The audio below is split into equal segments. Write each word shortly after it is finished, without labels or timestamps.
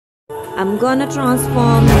I'm gonna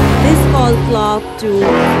transform this wall clock to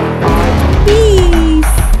peace.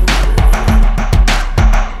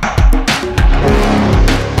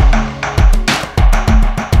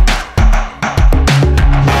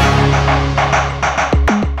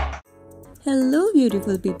 Hello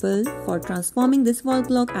beautiful people, for transforming this wall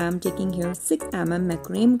clock I am taking here 6 mm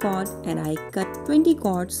macrame cord and I cut 20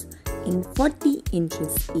 cords in 40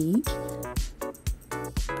 inches each.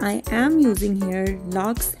 I am using here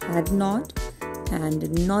lock's head knot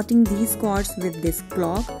and knotting these cords with this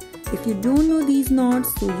clock. If you don't know these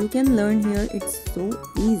knots, so you can learn here, it's so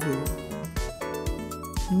easy.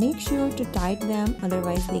 Make sure to tighten them,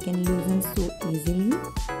 otherwise they can loosen so easily.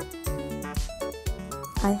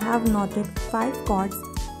 I have knotted 5 cords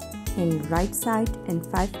in right side and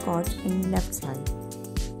 5 cords in left side.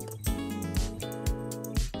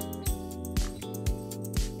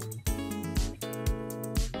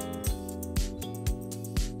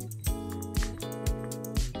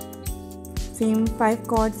 Same 5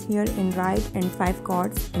 cords here in right and 5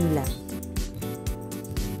 cords in left.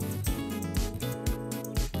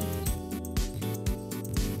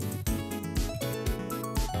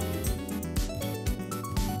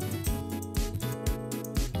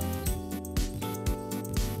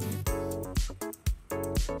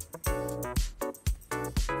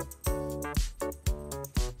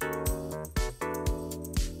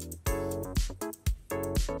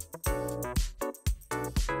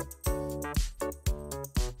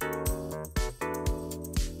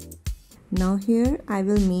 Now here I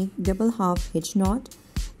will make double half hitch knot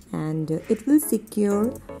and it will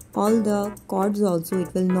secure all the cords also,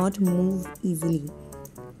 it will not move easily.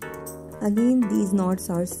 Again, these knots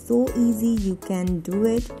are so easy, you can do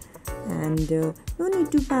it and no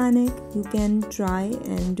need to panic, you can try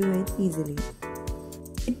and do it easily.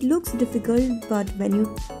 It looks difficult, but when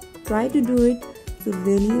you try to do it, so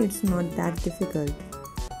really it's not that difficult.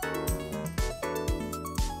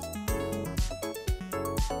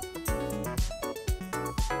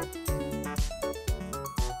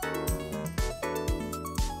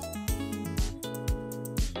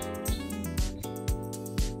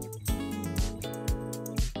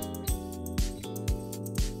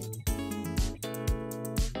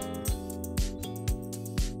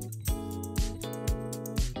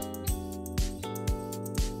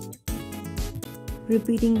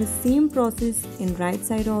 Repeating the same process in right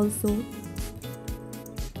side also.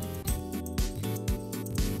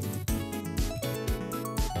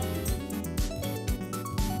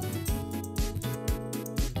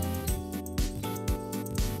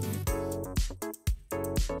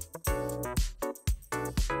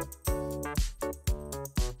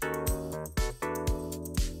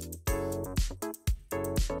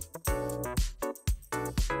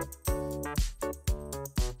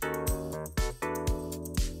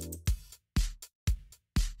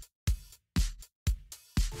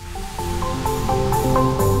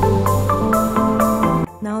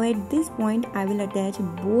 Now at this point I will attach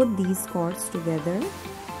both these cords together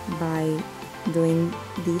by doing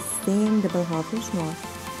the same double half hitch knot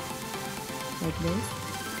like this.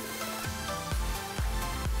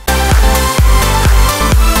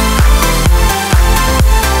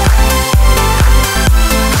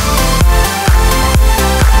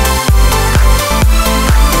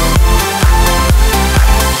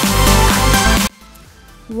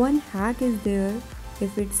 One hack is there.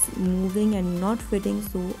 If it's moving and not fitting,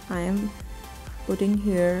 so I am putting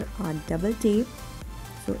here a double tape,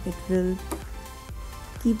 so it will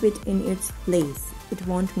keep it in its place, it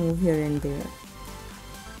won't move here and there.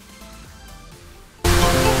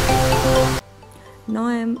 Now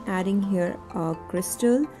I am adding here a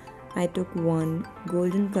crystal. I took one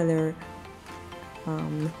golden color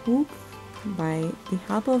hook. By the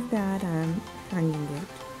help of that I am hanging it.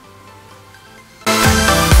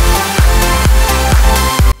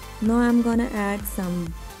 Now I'm gonna add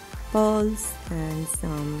some pearls and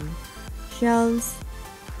some shells,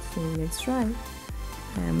 so let's try.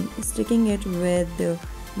 I'm sticking it with the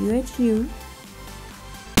UHU.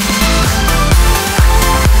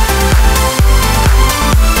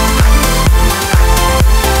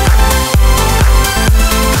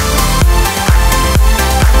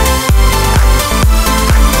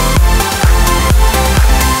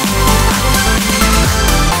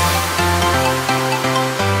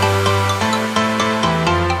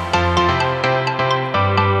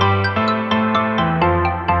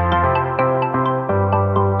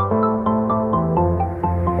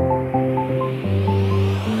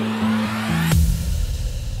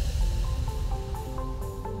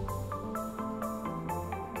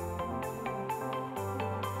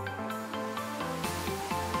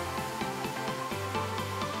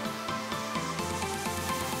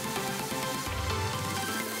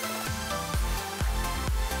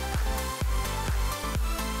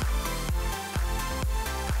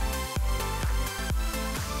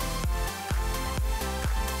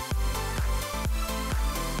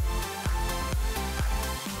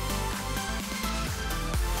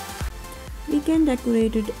 can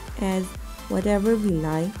decorate it as whatever we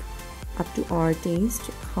like, up to our taste,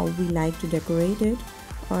 how we like to decorate it,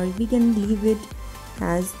 or we can leave it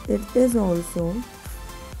as it is also,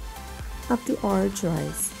 up to our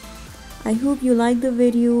choice. I hope you like the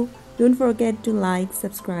video. Don't forget to like,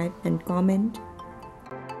 subscribe and comment.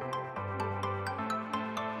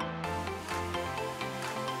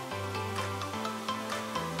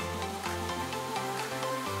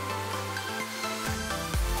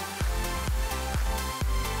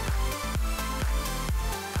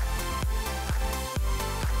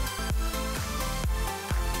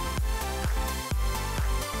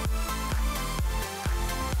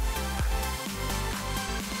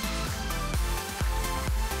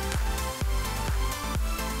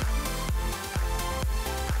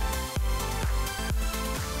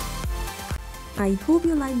 I hope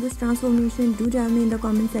you like this transformation. Do tell me in the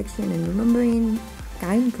comment section, and remember, in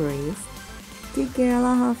kind praise. Take care.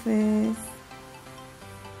 Allah Hafiz.